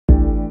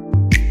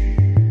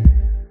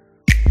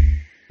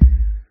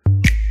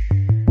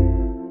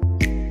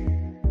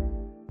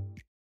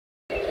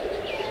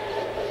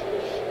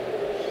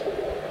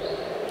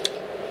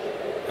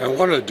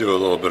wanted to do a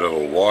little bit of a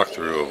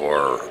walkthrough of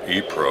our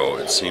E-Pro.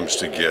 It seems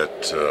to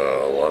get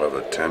a lot of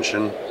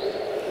attention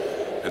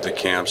at the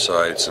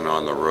campsites and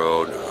on the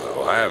road.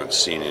 I haven't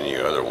seen any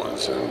other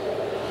ones in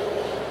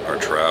our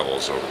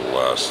travels over the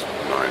last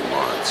 9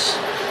 months.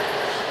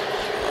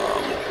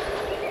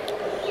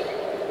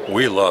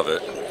 We love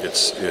it.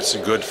 It's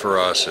good for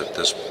us at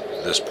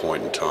this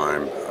point in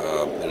time,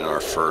 in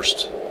our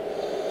first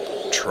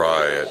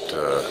try at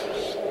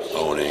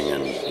owning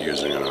and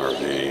using an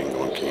RV and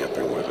going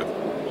camping with it.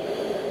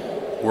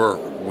 We're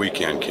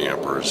weekend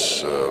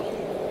campers,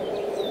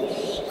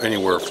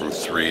 anywhere from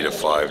 3 to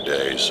 5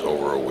 days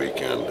over a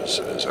weekend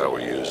is how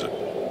we use it.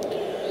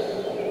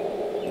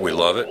 We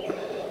love it.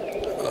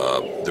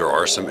 There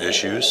are some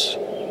issues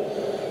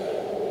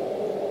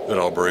that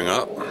I'll bring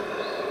up,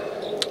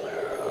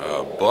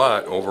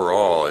 but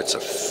overall it's a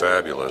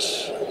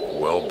fabulous,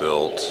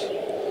 well-built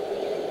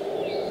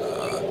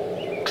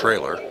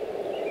trailer.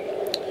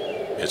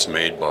 It's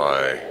made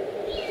by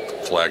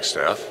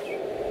Flagstaff,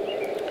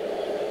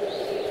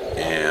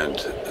 and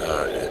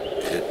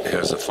it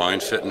has a fine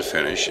fit and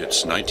finish.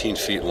 It's 19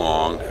 feet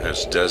long,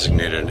 has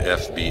designated an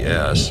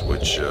FBS,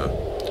 which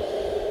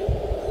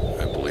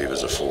I believe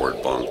is a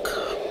forward bunk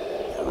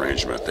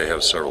arrangement. They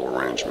have several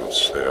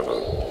arrangements. They have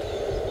a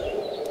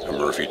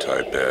Murphy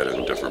type bed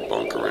and different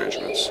bunk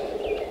arrangements.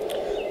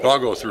 But I'll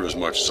go through as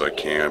much as I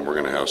can. We're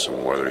going to have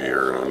some weather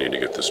here, and I need to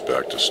get this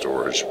back to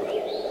storage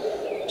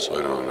so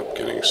I don't end up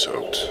getting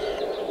soaked.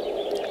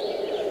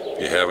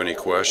 If you have any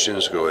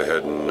questions, go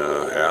ahead and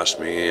ask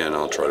me, and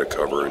I'll try to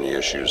cover any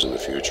issues in the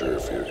future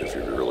if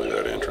you're really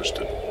that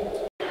interested.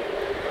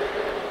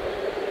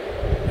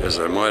 As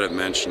I might have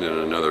mentioned in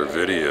another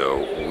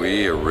video,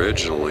 we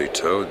originally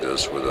towed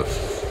this with a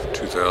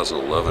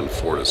 2011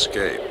 Ford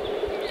Escape.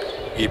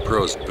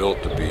 E-Pro is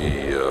built to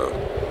be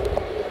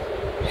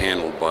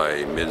handled by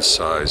a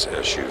mid-size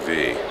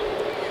SUV.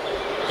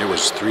 It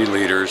was 3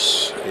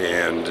 liters,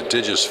 and it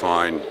did just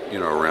fine,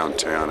 around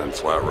town and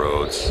flat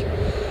roads.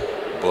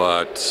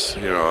 But,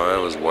 I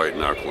was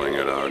white-knuckling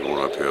it, going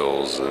up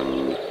hills,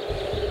 and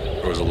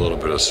there was a little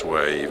bit of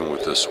sway, even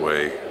with the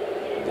sway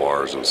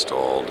bars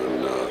installed,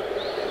 and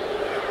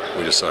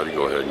we decided to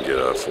go ahead and get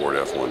a Ford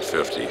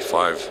F-150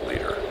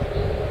 5-liter.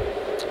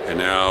 And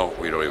now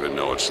we don't even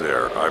know it's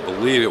there. I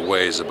believe it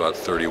weighs about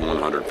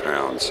 3,100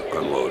 pounds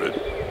unloaded.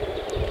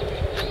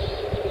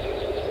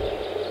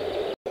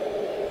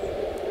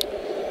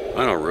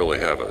 I don't really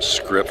have a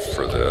script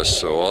for this,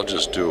 so I'll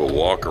just do a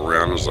walk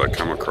around. As I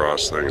come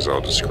across things,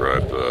 I'll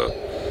describe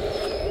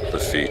the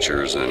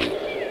features and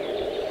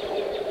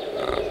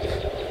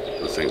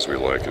the things we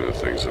like and the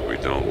things that we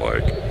don't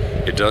like.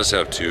 It does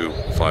have 2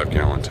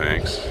 5-gallon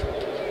tanks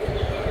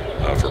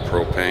for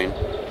propane.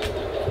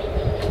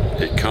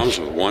 It comes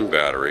with 1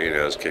 battery. It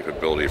has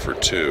capability for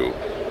 2.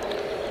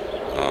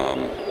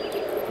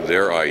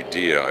 Their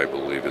idea, I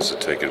believe, is to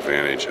take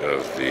advantage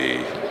of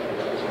the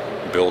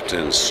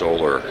built-in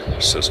solar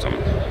system.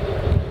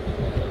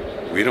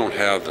 We don't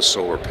have the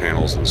solar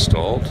panels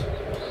installed.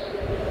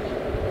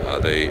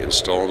 They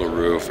install on the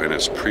roof, and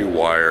it's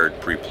pre-wired,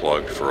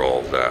 pre-plugged for all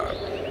of that.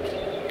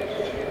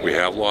 We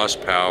have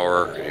lost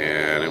power,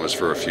 and it was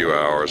for a few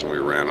hours, and we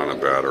ran on a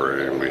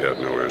battery, and we had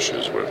no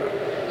issues with it.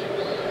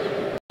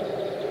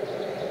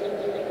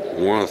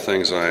 One of the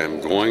things I am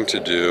going to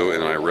do,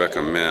 and I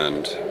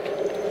recommend,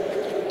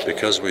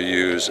 because we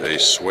use a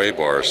sway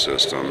bar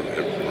system,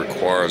 it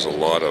requires a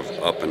lot of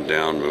up and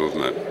down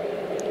movement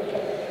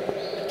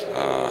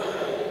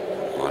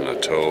on the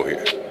tow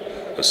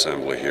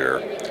assembly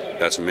here.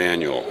 That's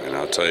manual, and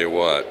I'll tell you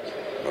what,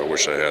 I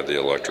wish I had the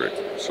electric.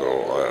 So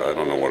I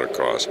don't know what it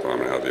costs, but I'm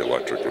going to have the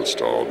electric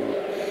installed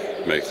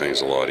and make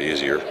things a lot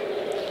easier.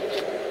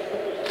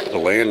 The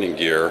landing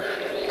gear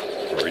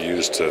are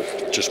used to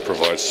just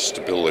provide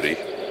stability.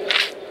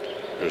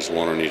 There's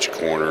one on each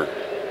corner.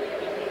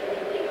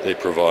 They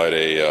provide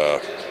a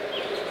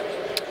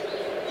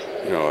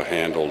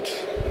handled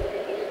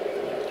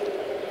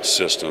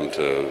system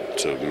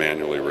to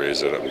manually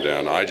raise it up and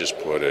down. I just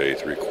put a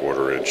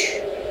 3/4 inch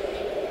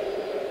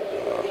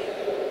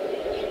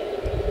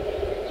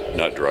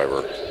nut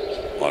driver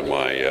on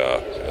my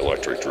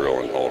electric drill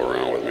and haul it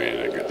around with me,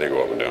 and they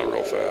go up and down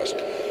real fast.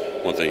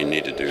 One thing you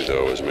need to do,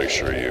 though, is make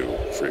sure you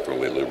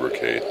frequently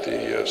lubricate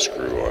the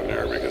screw on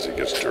there, because it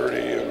gets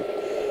dirty, and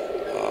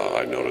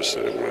I noticed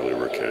that when I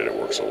lubricate it, it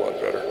works a lot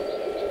better.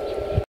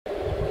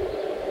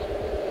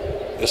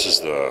 This is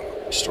the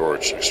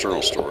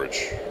external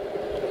storage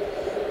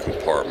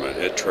compartment.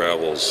 It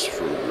travels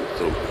from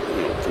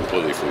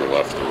completely from the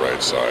left to the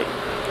right side.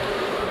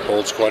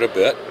 Holds quite a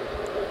bit.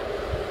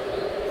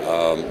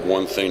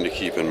 One thing to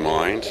keep in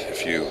mind,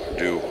 if you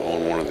do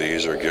own one of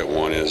these or get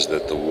one, is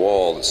that the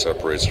wall that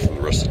separates it from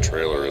the rest of the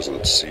trailer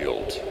isn't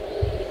sealed.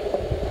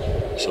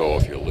 So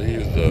if you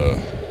leave the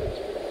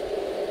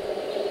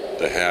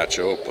hatch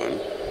open,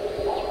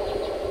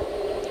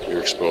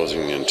 you're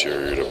exposing the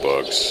interior to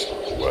bugs,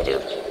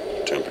 weather,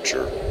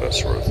 temperature, that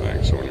sort of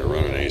thing. So when you're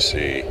running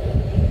AC,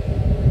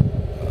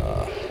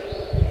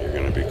 you're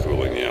going to be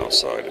cooling the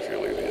outside if you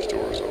leave these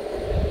doors open.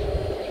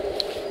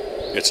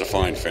 It's a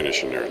fine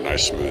finish in there,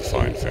 nice smooth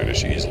fine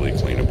finish, easily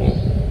cleanable.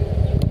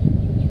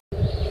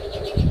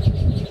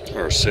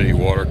 Our city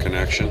water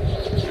connection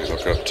we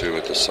hook up to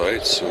at the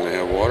sites when they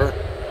have water.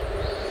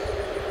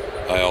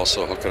 I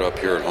also hook it up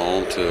here at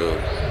home to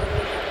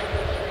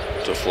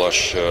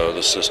flush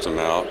the system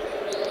out.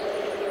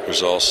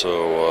 There's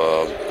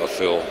also a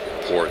fill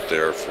port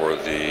there for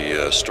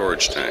the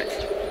storage tank,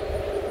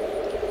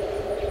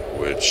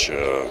 which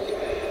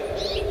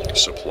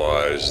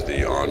supplies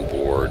the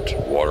onboard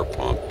water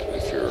pump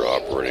if you're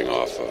operating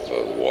off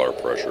of water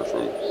pressure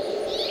from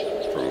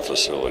a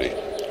facility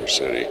or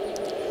city.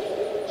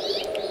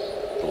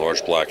 The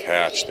large black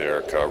hatch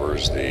there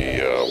covers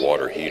the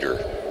water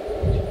heater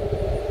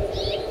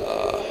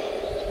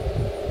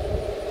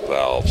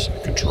valves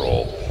and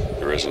control.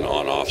 There is an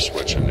on-off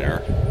switch in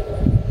there.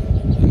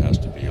 It has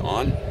to be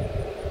on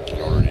in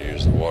order to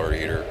use the water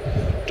heater.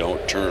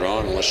 Don't turn it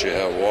on unless you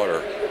have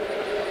water.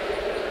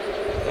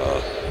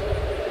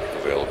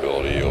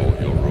 Availability,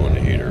 you'll ruin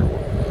the heater.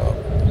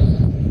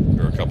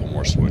 There are a couple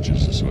more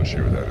switches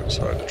associated with that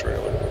inside the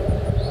trailer.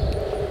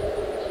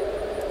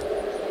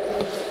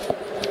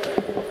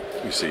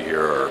 You see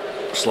here our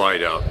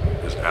slide out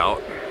is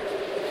out,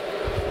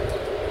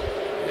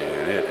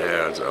 and it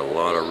adds a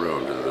lot of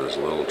room to this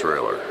little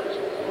trailer.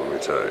 Let me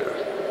tell you,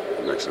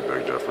 it makes a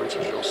big difference,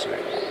 as you'll see.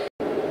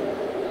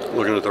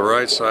 Looking at the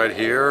right side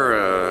here,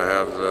 I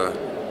have the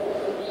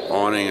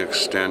awning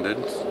extended.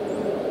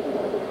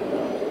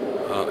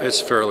 It's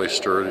fairly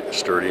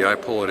sturdy. I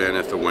pull it in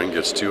if the wind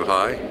gets too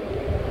high.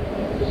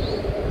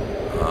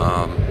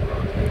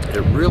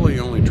 It really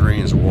only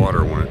drains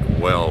water when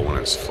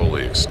it's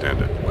fully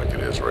extended, like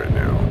it is right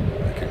now.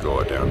 I could go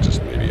it down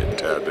just maybe a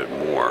tad bit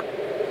more.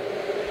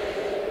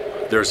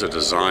 There's a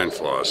design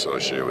flaw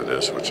associated with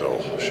this, which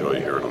I'll show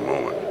you here in a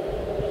moment.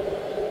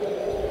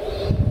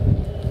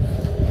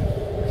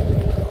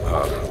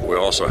 We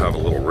also have a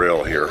little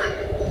rail here.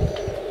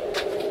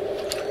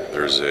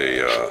 There's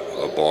a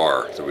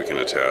bar that we can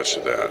attach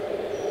to that,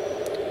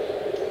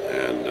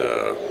 and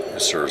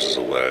it serves as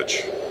a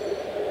ledge,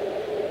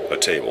 a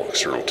table,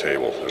 external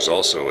table. There's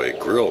also a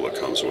grill that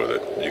comes with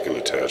it. You can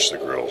attach the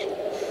grill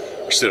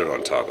or sit it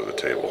on top of the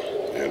table,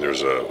 and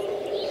there's a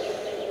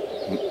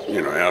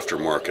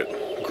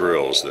aftermarket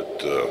grills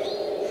that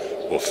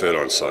will fit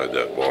inside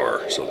that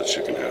bar so that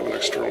you can have an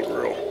external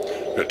grill.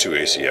 We've got 2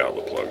 AC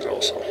outlet plugs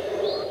also.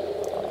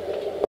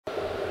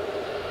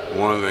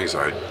 One of the things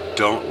I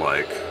don't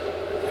like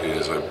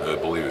is, I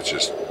believe it's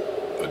just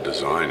a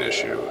design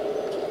issue,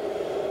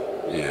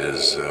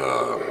 is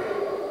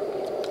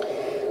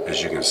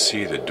as you can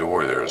see, the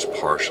door there is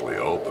partially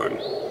open.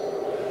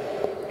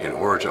 In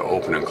order to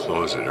open and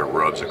close it, it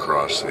rubs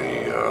across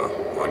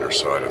the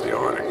underside of the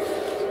awning.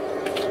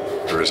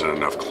 There isn't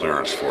enough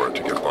clearance for it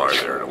to get by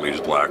there. It leaves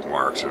black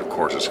marks, and of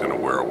course it's going to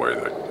wear away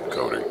the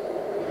coating.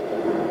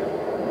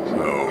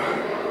 So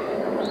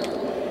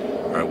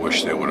I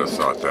wish they would have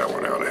thought that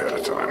one out ahead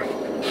of time.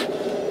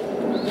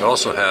 I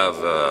also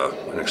have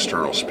an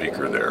external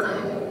speaker there.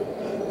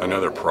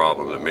 Another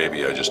problem that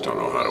maybe I just don't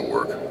know how to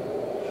work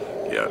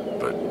yet,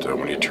 but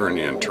when you turn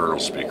the internal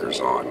speakers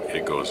on,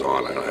 it goes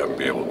on, and I haven't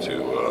been able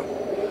to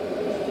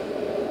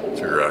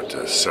figure out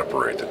to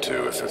separate the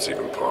two, if it's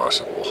even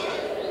possible.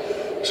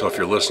 So if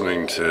you're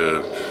listening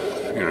to,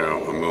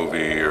 a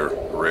movie or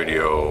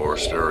radio or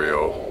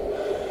stereo,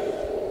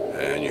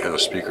 and you have the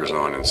speakers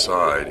on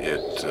inside,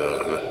 it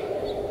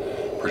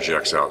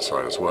projects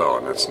outside as well,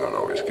 and that's not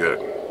always good.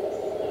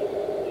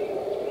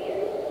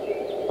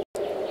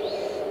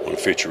 One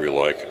feature we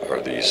like are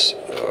these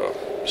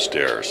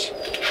stairs.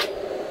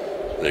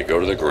 They go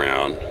to the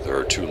ground. There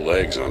are 2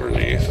 legs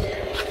underneath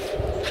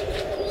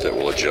that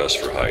will adjust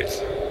for height.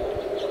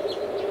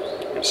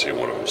 You can see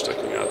one of them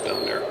sticking out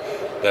down there.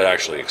 That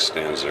actually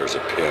extends. There's a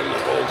pin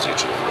that holds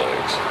each of the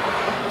legs.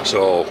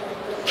 So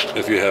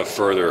if you have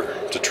further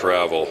to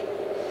travel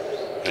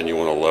and you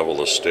want to level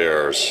the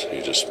stairs,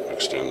 you just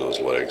extend those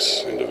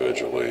legs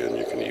individually, and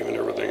you can even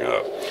everything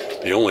up.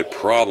 The only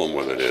problem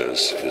with it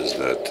is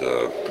that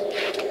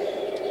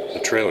the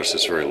trailer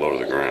sits very low to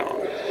the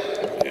ground,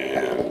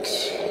 and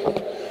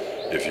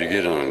if you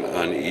get on an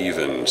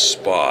uneven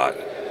spot,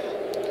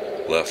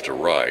 left to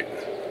right,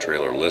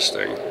 trailer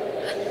listing,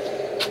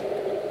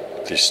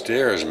 the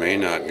stairs may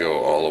not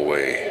go all the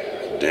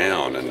way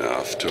down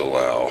enough to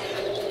allow.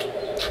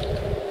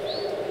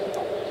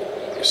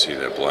 You see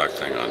that black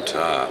thing on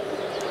top?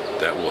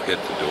 That will hit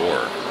the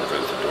door,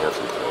 prevent the door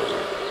from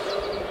closing.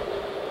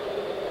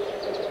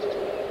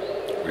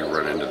 We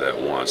run into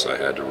that once. I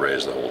had to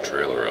raise the whole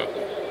trailer up,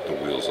 the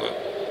wheels up,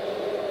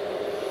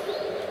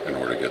 in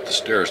order to get the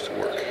stairs to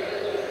work.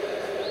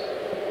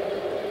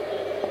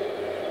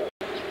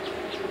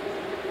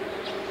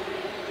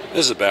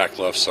 This is the back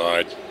left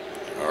side,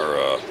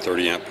 our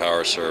 30 amp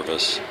power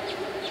service.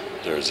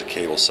 There's a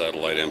cable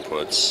satellite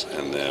inputs,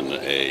 and then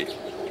a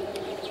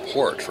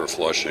port for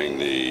flushing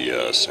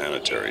the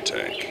sanitary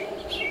tank.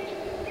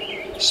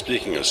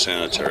 Speaking of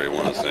sanitary,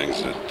 one of the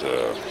things that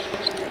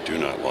I do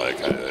not like,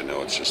 I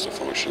know it's just a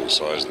function of the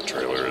size of the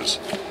trailer, is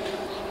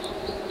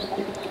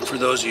for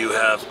those of you who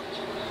have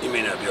You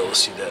may not be able to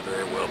see that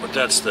very well, but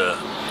that's the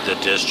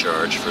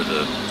discharge for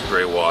the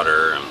gray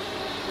water and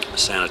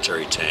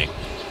sanitary tank.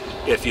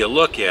 If you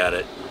look at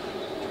it,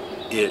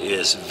 it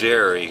is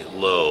very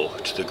low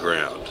to the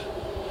ground.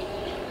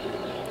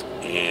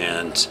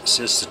 And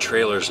since the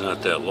trailer's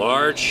not that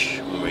large,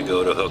 when we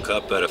go to hook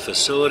up at a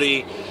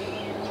facility,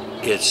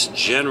 it's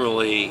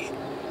generally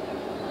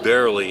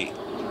barely,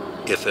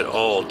 if at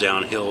all,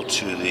 downhill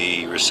to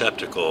the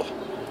receptacle,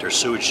 their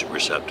sewage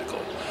receptacle.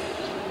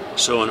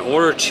 So in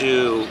order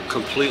to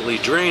completely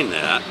drain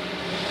that,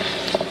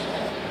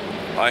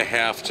 I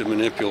have to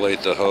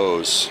manipulate the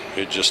hose.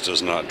 It just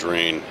does not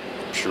drain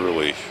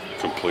purely,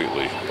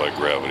 completely by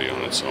gravity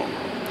on its own,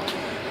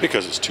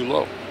 because it's too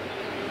low.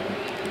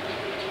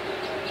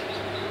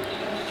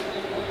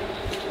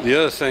 The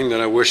other thing that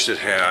I wished it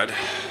had,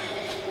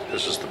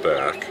 this is the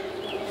back,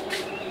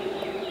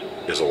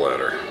 is a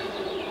ladder.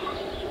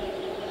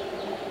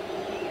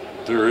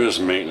 There is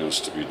maintenance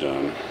to be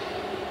done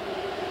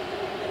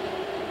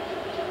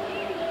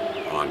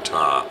on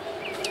top.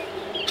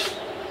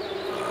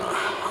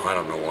 I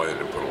don't know why they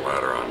didn't put a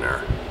ladder on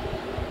there.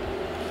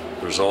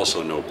 There's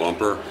also no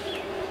bumper.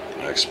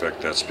 I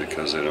expect that's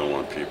because they don't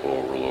want people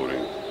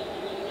overloading,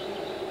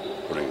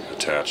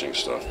 attaching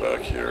stuff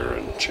back here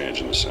and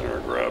changing the center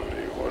of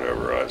gravity,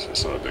 whatever.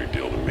 It's not a big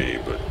deal to me,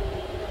 but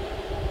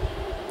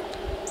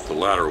the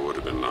ladder would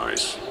have been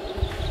nice.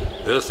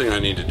 The other thing I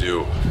need to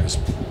do is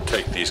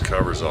take these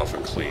covers off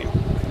and clean.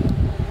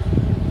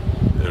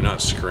 They're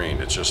not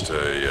screened, it's just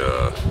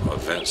a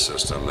vent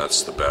system.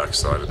 That's the back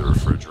side of the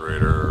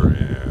refrigerator,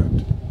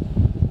 and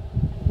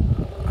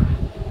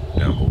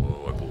down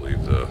below I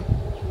believe the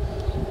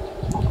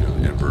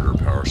inverter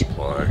power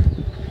supply.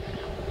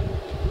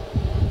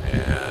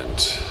 And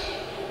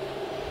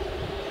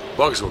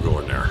bugs will go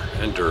in there,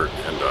 and dirt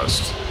and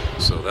dust,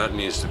 so that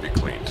needs to be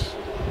cleaned.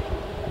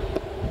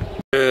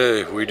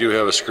 Okay, we do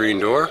have a screen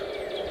door.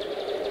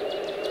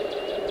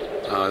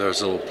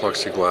 There's a little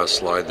plexiglass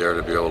slide there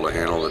to be able to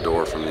handle the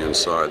door from the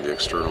inside, the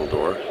external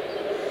door.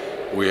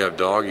 We have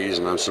doggies,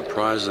 and I'm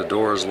surprised the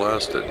door has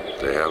lasted.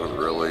 They haven't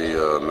really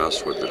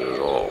messed with it at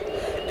all.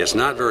 It's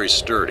not very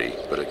sturdy,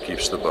 but it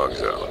keeps the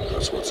bugs out.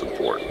 That's what's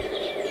important.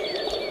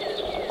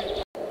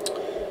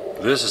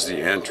 This is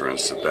the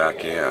entrance, the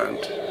back end.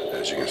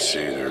 As you can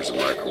see, there's a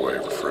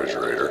microwave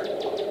refrigerator.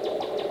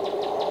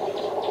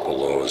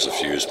 Below is a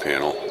fuse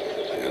panel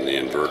and the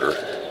inverter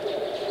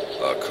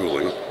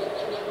cooling.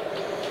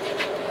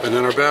 And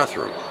then our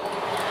bathroom.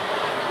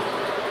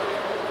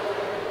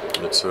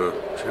 It's a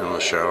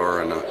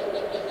shower and a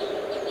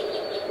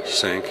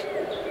sink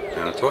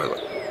and a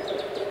toilet.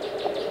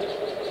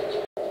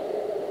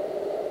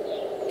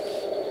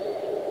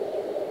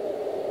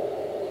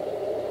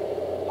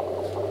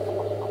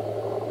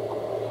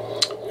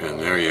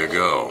 And there you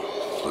go.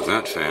 The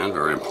vent fan,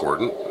 very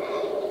important.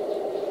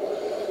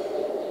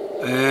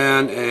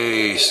 And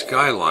a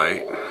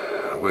skylight,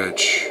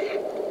 which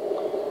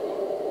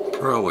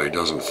probably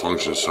doesn't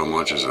function so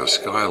much as a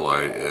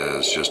skylight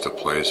as just a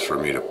place for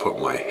me to put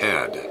my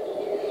head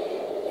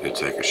to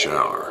take a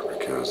shower,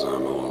 because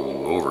I'm a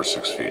little over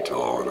 6 feet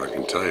tall, and I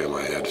can tell you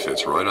my head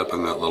fits right up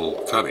in that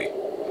little cubby.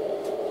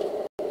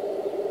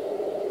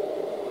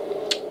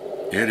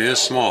 It is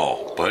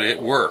small, but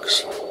it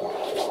works.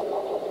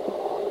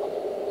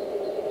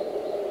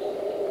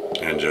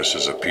 And just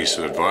as a piece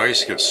of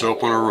advice, get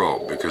soap on a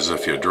rope, because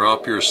if you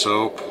drop your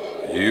soap,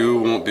 you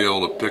won't be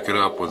able to pick it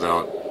up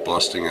without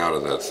busting out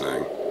of that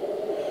thing,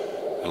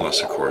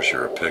 unless of course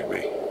you're a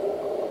pygmy.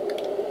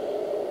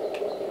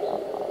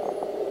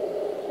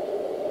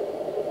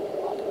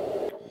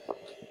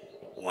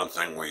 One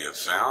thing we have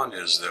found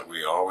is that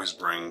we always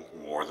bring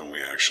more than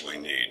we actually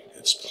need.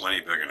 It's plenty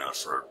big enough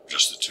for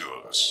just the two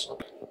of us.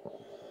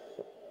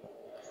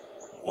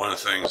 One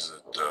of the things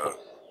that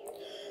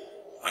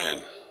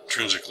I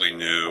intrinsically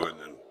knew and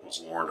then was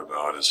warned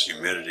about is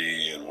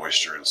humidity and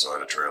moisture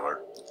inside a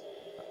trailer.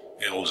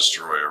 It'll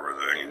destroy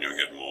everything, and you'll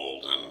get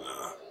mold and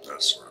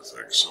that sort of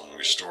thing. So when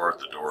we store it,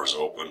 the door is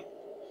open.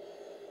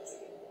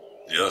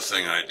 The other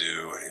thing I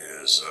do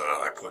is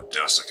I put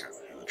desiccant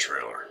in the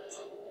trailer.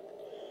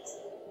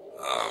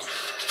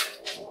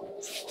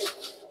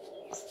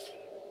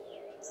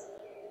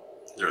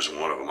 There's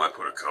one of them. I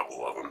put a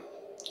couple of them.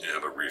 You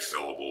have a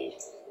refillable,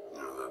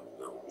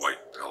 the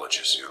white pellet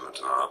you see on the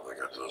top. I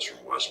got those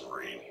from West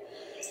Marine.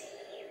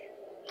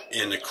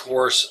 In the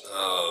course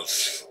of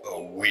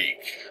a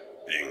week,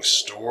 being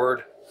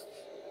stored,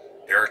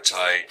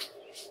 airtight,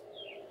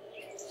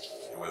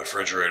 with the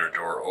refrigerator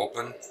door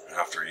open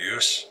after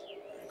use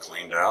and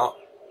cleaned out,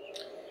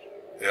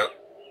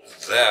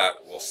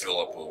 that will fill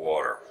up with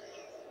water.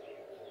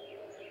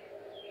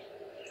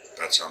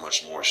 That's how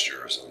much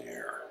moisture is in the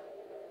air.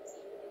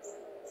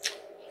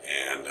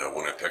 And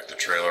when I pick the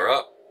trailer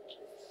up,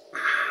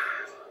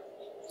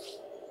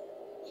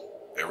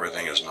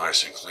 everything is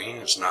nice and clean.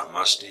 It's not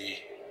musty,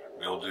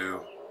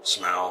 mildew,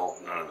 smell,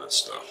 none of that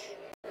stuff.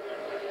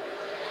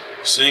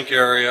 Sink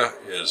area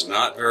is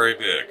not very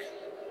big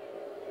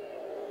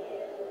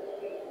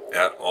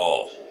at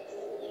all.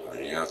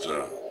 You have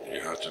to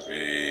you have to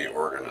be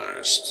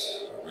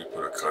organized. We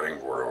put a cutting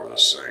board over the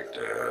sink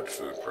to add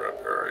food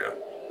prep area.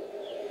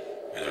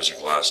 And there's a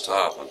glass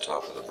top on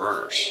top of the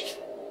burners.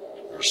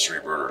 There's 3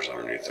 burners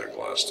underneath that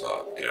glass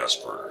top, gas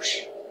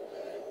burners.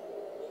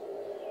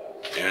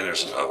 And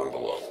there's an oven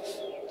below.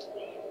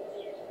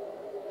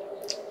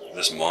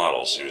 This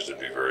model seems to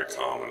be very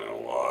common in a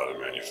lot of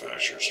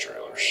manufacturers'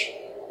 trailers.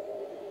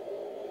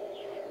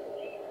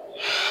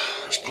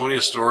 There's plenty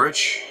of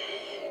storage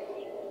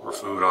for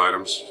food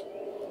items,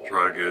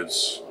 dry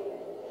goods,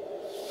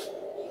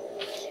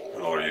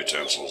 and all our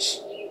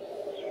utensils.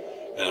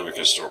 And then we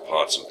can store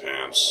pots and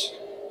pans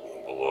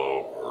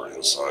below or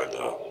inside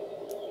the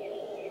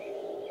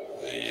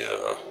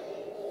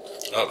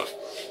oven.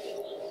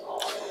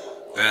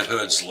 Vent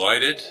hood's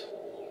lighted,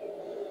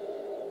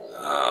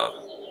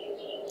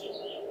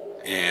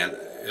 and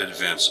it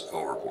vents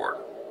overboard.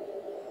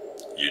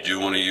 You do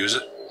want to use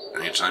it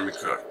anytime you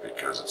cook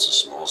because it's a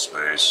small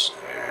space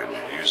and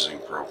you're using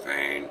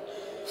propane,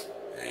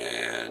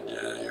 and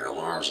your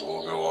alarms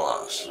will go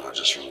off, not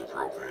just from the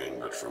propane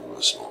but from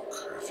the smoke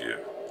if you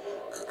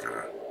cook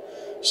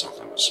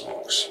something that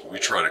smokes. We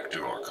try to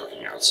do our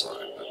cooking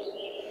outside, but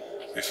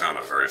we found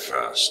it very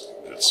fast.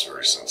 It's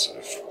very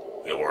sensitive,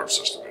 the alarm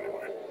system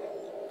anyway.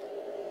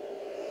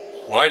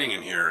 Lighting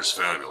in here is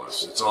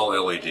fabulous. It's all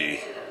LED.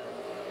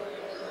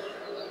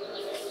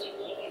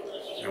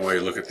 And when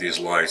you look at these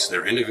lights,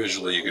 they're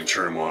individually, you can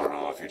turn them on and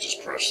off, you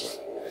just press them.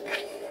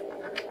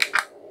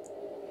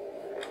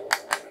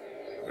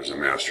 There's a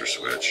master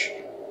switch.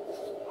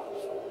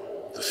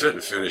 The fit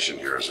and finish in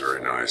here is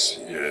very nice.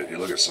 You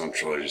look at some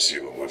trailers, you see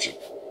a bunch of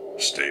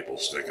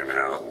staples sticking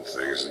out and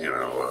things, you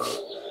know,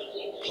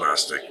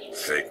 plastic,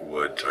 fake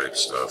wood type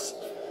stuff.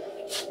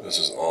 This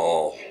is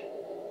all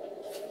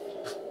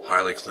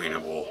highly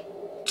cleanable,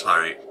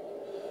 tight,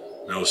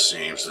 no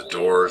seams. The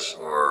doors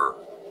are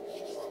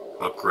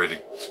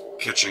upgraded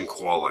kitchen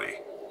quality.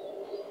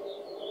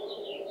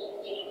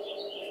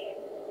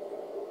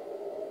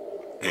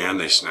 And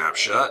they snap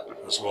shut,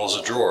 as well as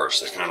the drawers.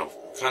 They kind of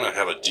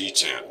have a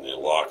detent and they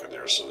lock in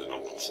there so they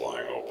don't go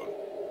flying open.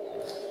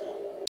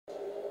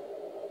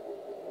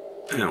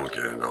 I don't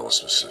get into all the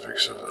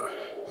specifics of the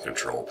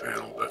control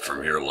panel, but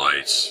from here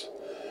lights,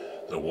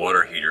 the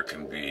water heater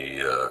can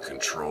be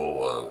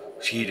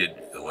heated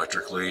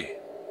electrically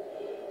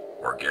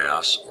or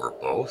gas or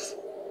both.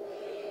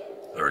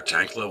 There are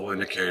tank level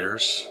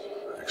indicators,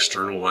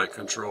 external light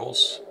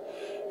controls,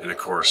 and of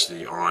course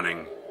the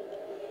awning,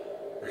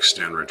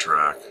 extend,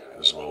 retract,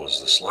 as well as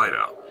the slide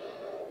out.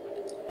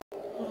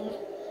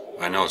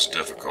 I know it's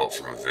difficult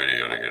from a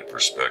video to get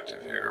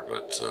perspective here,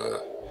 but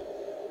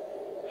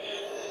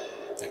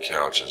the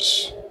couch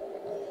is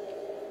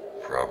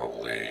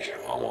probably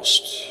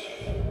almost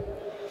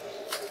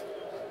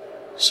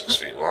 6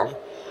 feet long,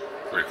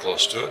 pretty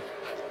close to it.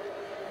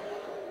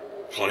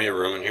 Plenty of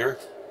room in here.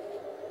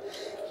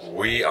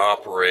 We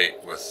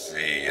operate with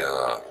the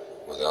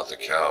without the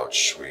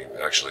couch.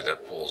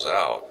 That pulls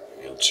out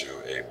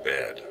into a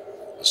bed,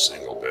 a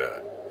single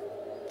bed,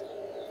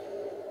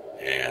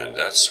 and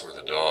that's where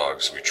the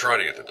dogs. We try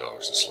to get the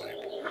dogs to sleep.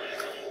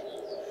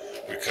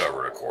 We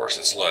cover it, of course.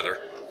 It's leather,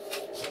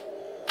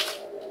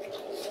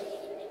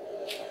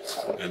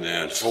 and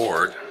then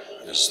forward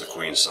is the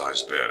queen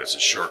size bed. It's a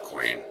short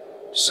queen,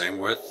 same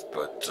width,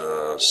 but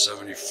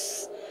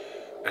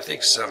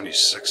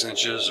 76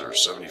 inches or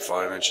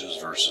 75 inches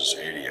versus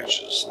 80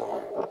 inches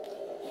long.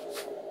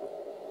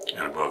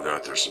 And above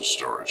that there's some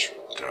storage,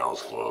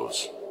 towels,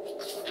 clothes,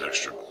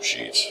 extra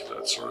sheets,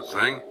 that sort of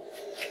thing.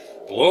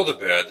 Below the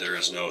bed there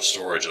is no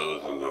storage other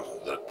than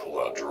that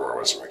pull-out drawer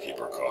where we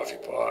keep our coffee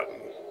pot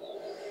and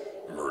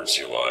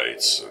emergency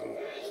lights and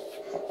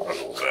our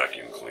little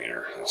vacuum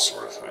cleaner, that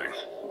sort of thing.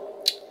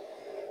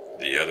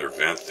 The other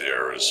vent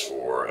there is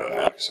for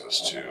access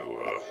to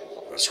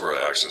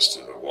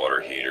the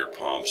water heater,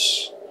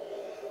 pumps,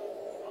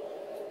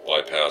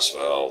 bypass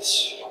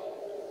valves,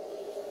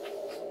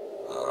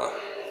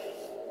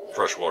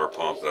 freshwater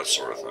pump, that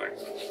sort of thing.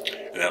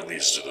 And that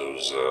leads to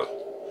those,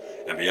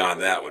 and beyond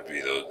that would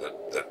be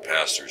that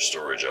pass-through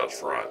storage out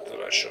front that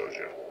I showed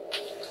you.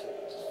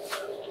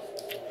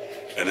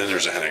 And then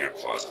there's a hang-up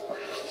closet.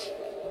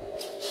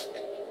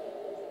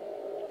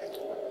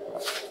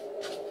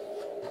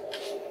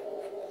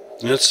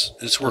 And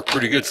it's worked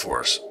pretty good for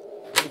us.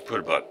 We put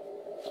about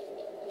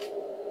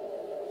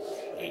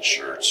 8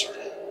 shirts or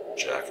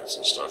jackets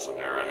and stuff in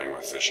there. I hang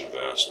my fishing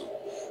vest and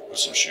put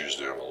some shoes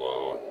down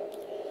below.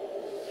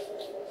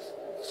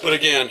 But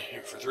again,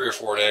 for 3 or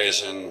 4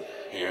 days, and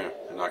you're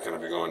not going to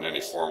be going to any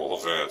formal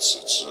events,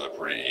 it's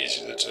pretty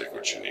easy to take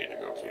what you need to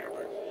go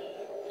camping.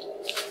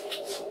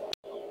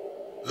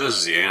 This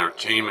is the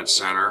entertainment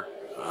center.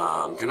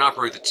 You can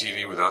operate the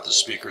TV without the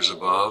speakers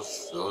above.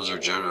 Those are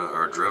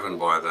driven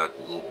by that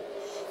little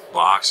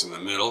box in the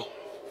middle.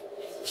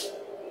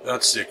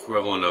 That's the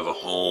equivalent of a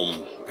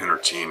home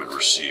entertainment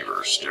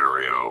receiver,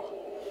 stereo.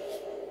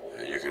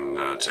 You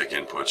can take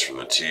inputs from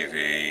the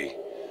TV,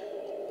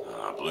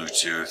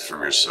 Bluetooth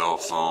from your cell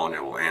phone.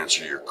 It will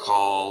answer your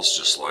calls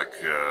just like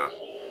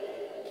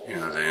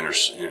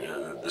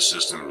the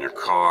system in your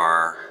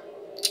car.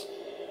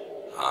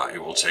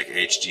 It will take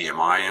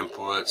HDMI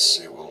inputs,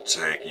 it will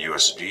take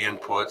USB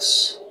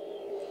inputs,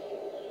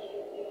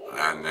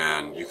 and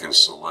then you can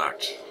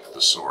select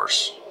the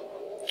source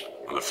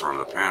on the front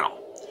of the panel.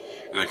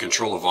 And then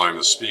control the volume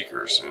of the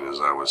speakers. And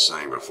as I was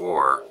saying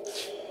before,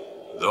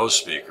 those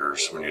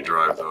speakers, when you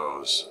drive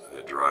those,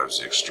 it drives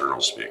the external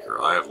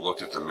speaker. I have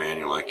looked at the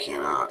manual, I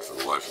cannot for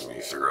the life of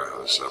me figure out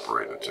how to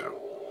separate the two.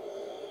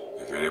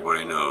 If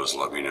anybody knows,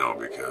 let me know,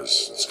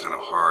 because it's kind of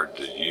hard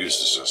to use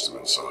the system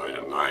inside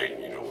at night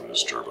and you don't want to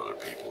disturb other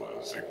people with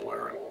the thing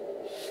blaring.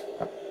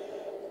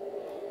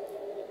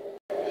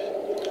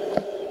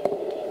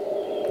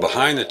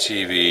 Behind the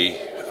TV,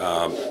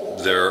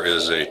 there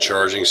is a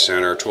charging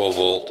center, 12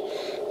 volt,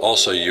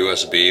 also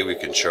USB. We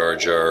can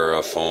charge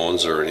our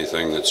phones or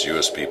anything that's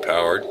USB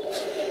powered.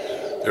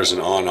 There's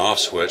an on-off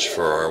switch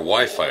for our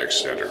Wi-Fi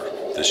extender.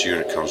 This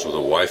unit comes with a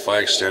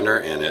Wi-Fi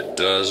extender and it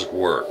does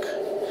work.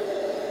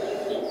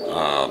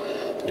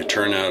 You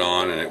turn that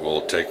on and it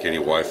will take any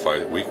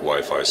weak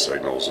Wi-Fi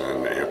signals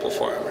and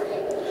amplify them.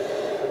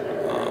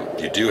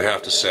 You do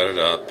have to set it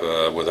up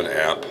with an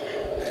app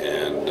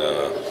and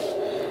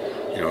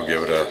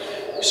give it a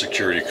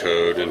security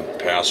code and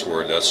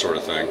password, that sort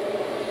of thing.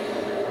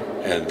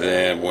 And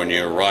then when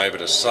you arrive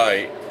at a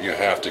site, you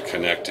have to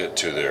connect it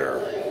to their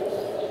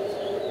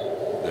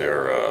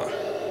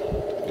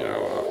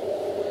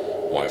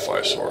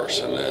Wi-Fi source,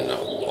 and then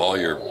all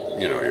your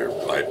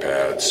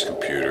iPads,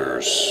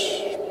 computers,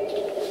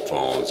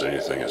 phones,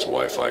 anything that's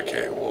Wi-Fi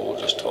capable will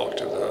just talk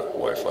to the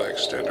Wi-Fi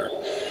extender.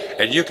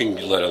 And you can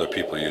let other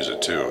people use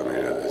it too. I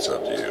mean, it's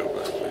up to you,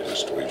 but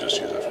we just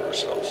use it for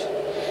ourselves.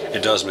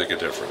 It does make a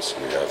difference.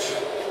 We have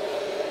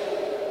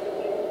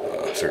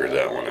figured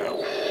that one out.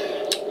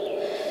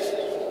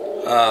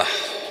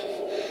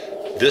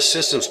 This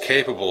system's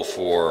capable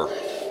for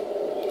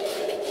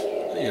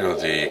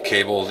the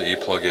cable that you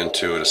plug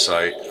into at a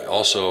site.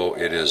 Also,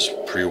 it is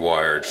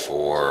pre-wired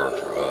for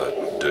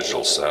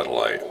digital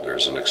satellite.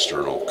 There's an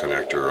external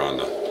connector on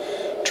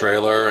the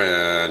trailer,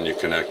 and you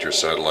connect your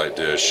satellite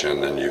dish,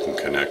 and then you can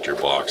connect your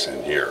box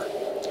in here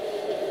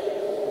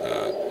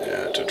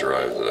to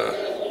drive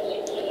the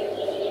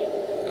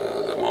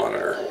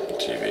monitor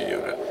TV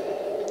unit.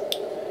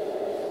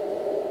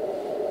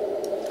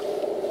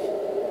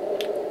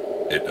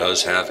 It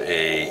does have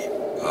a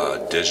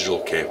digital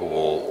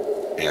capable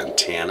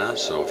antenna,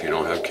 so if you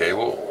don't have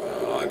cable,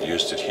 I've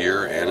used it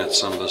here and at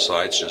some of the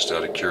sites just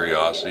out of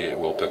curiosity. It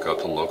will pick up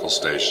the local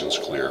stations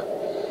clear.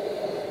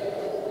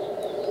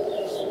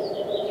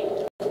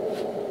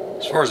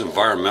 As far as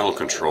environmental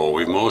control,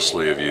 we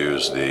mostly have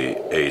used the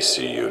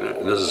AC unit,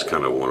 and this is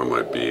kind of one of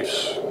my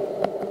beefs.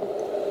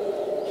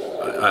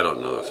 I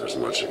don't know if there's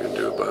much you can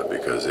do about it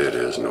because it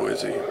is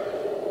noisy.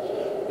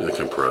 The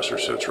compressor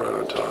sits right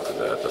on top of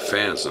that. The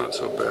fan's not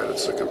so bad,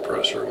 it's the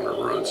compressor when it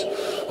runs.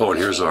 Oh, and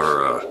here's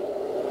our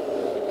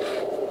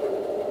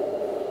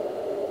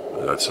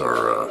that's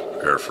our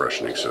air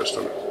freshening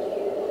system.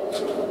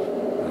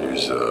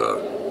 Use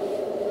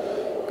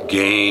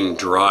Gain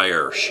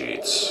dryer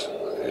sheets,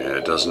 and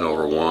it doesn't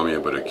overwhelm you,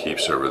 but it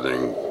keeps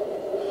everything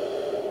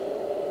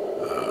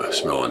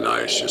smelling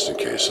nice, just in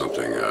case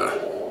something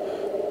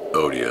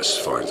odious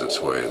finds its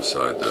way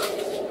inside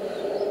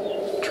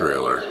the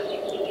trailer.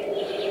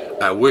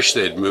 I wish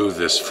they'd move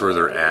this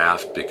further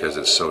aft because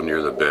it's so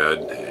near the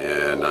bed,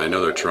 and I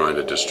know they're trying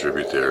to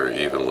distribute the air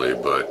evenly,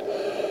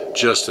 but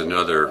just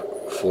another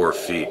 4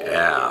 feet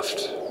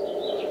aft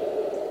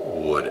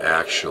would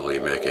actually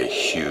make a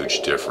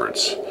huge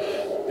difference,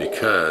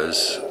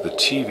 because the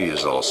TV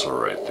is also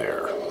right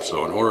there.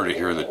 So in order to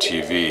hear the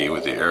TV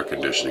with the air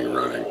conditioning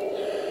running,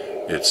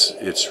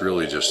 it's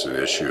really just an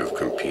issue of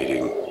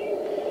competing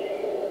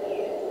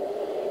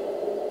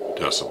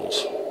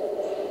decibels.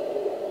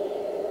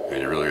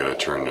 And you really got to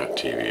turn that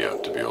TV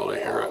up to be able to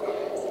hear it.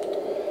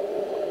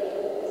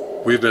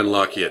 We've been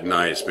lucky at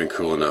night, it's been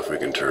cool enough we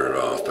can turn it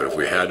off, but if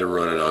we had to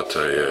run it, I'll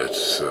tell you,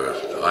 it's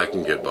I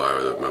can get by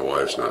with it. My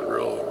wife's not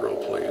real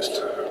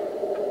pleased.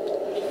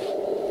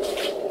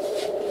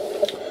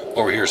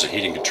 Over here is a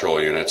heating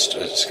control unit.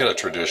 It's got a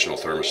traditional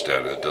thermostat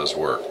and it does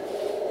work.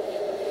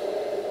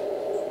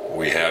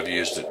 We have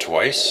used it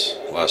twice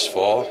last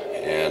fall,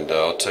 and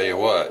I'll tell you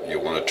what, you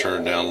want to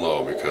turn it down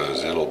low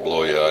because it'll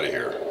blow you out of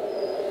here.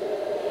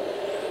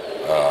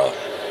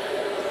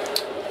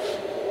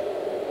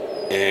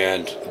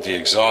 And the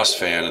exhaust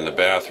fan in the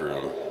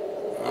bathroom,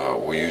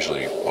 we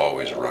usually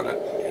always run it,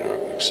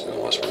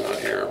 unless we're not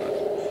here, but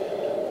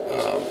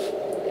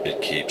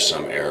it keeps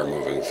some air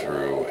moving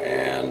through,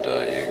 and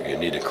you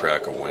need to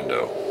crack a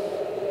window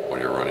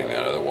when you're running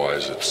that.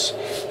 Otherwise,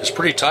 it's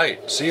pretty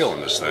tight seal in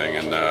this thing,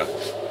 and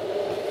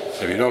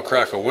if you don't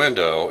crack a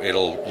window,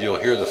 you'll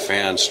hear the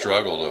fan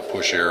struggle to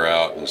push air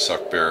out and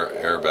suck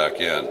air back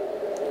in.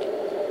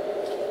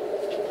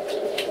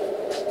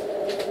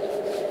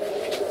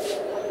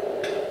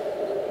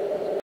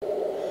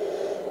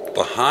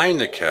 Behind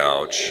the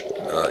couch,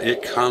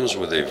 it comes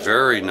with a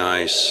very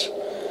nice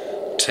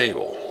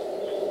table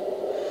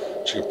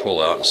that you can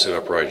pull out and sit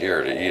up right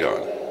here to eat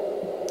on.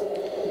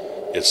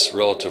 It's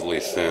relatively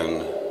thin,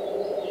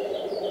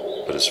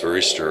 but it's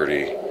very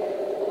sturdy.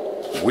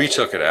 We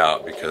took it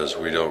out because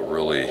we don't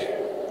really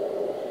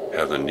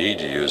have the need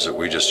to use it.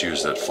 We just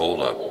use that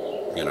fold up.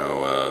 You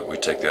know, we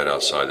take that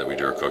outside, that we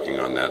do our cooking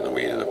on that, and then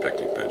we eat in the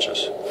picnic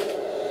benches.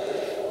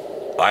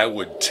 I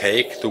would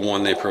take the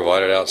one they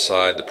provided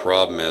outside. The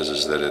problem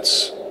is that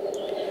it's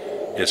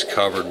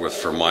covered with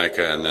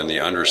Formica, and then the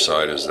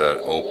underside is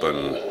that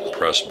open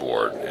press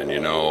board, and you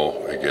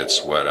know it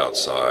gets wet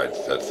outside.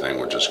 That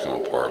thing would just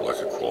come apart like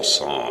a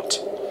croissant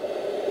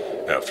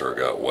after it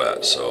got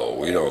wet. So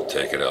we don't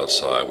take it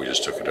outside, we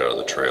just took it out of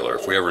the trailer.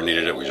 If we ever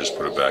needed it, we just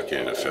put it back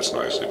in. It fits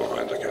nicely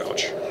behind the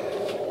couch.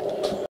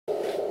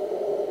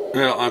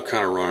 Well, I'm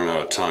kind of running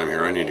out of time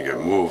here. I need to get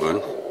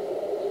moving.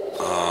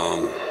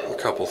 A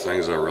couple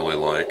things I really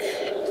like.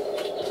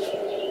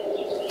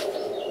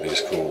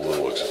 These cool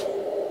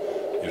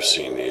little, you've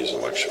seen these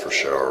like for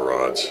shower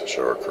rods,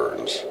 shower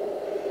curtains.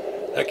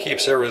 That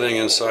keeps everything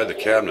inside the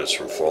cabinets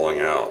from falling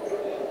out.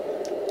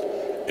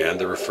 And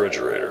the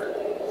refrigerator.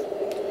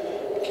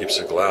 Keeps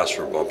the glass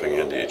from bumping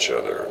into each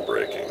other and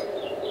breaking.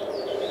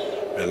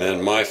 And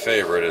then my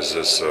favorite is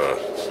this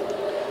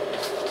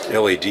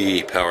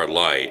LED powered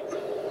light.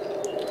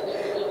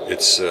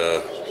 It's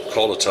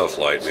called a Tough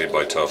Light, made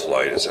by Tough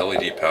Light. It's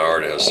LED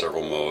powered, it has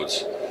several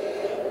modes.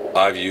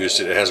 I've used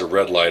it. It has a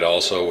red light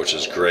also, which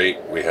is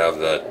great. We have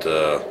that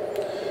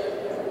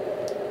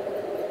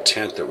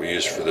tent that we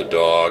use for the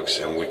dogs,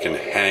 and we can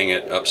hang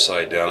it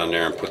upside down in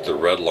there and put the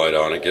red light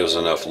on. It gives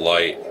enough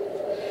light,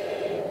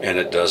 and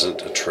it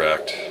doesn't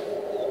attract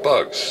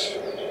bugs.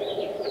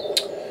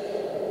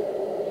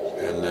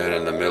 And then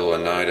in the middle of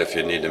the night, if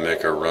you need to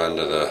make a run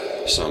to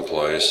the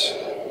someplace,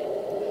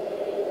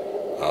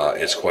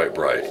 it's quite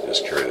bright.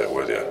 Just carry that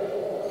with you.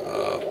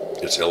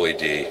 It's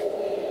LED.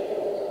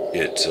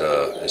 It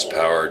is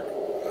powered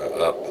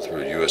up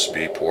through a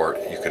USB port.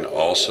 You can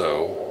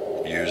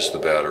also use the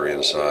battery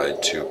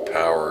inside to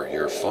power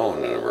your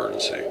phone in an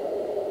emergency.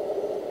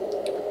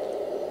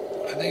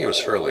 I think it was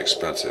fairly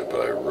expensive,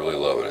 but I really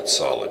love it. It's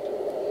solid,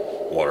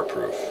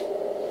 waterproof.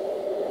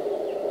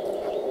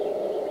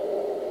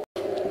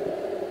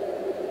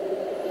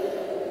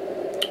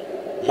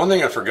 One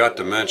thing I forgot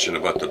to mention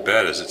about the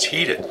bed is it's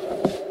heated.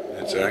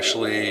 It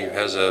actually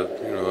has a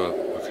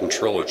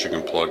controller that you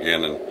can plug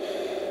in and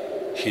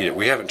heat it.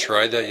 We haven't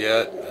tried that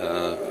yet,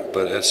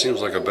 but it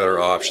seems like a better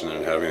option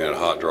than having that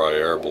hot, dry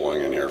air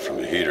blowing in here from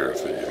the heater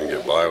if you can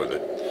get by with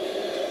it.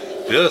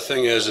 The other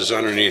thing is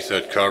underneath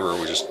that cover,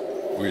 we just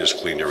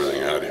cleaned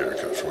everything out here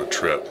from a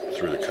trip,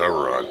 threw the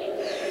cover on.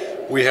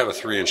 We have a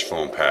 3-inch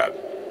foam pad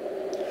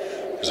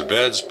because the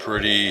bed's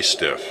pretty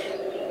stiff.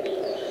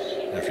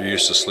 If you're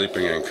used to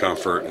sleeping in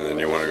comfort and then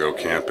you want to go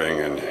camping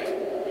and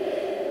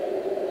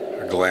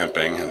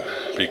glamping and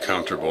be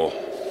comfortable,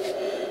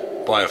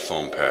 buy a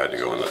foam pad to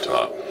go on the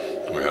top.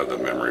 We have the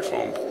memory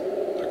foam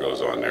that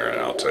goes on there, and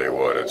I'll tell you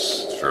what,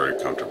 it's very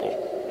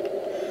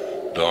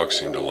comfortable. Dogs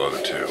seem to love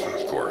it too,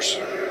 of course.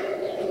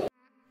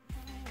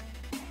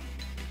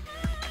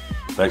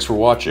 Thanks for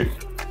watching.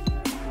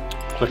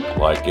 Click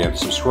like and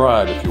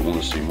subscribe if you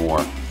want to see more.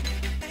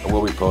 I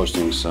will be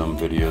posting some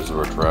videos of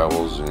our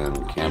travels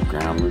and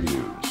campground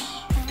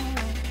reviews.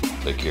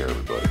 Take care,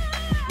 everybody.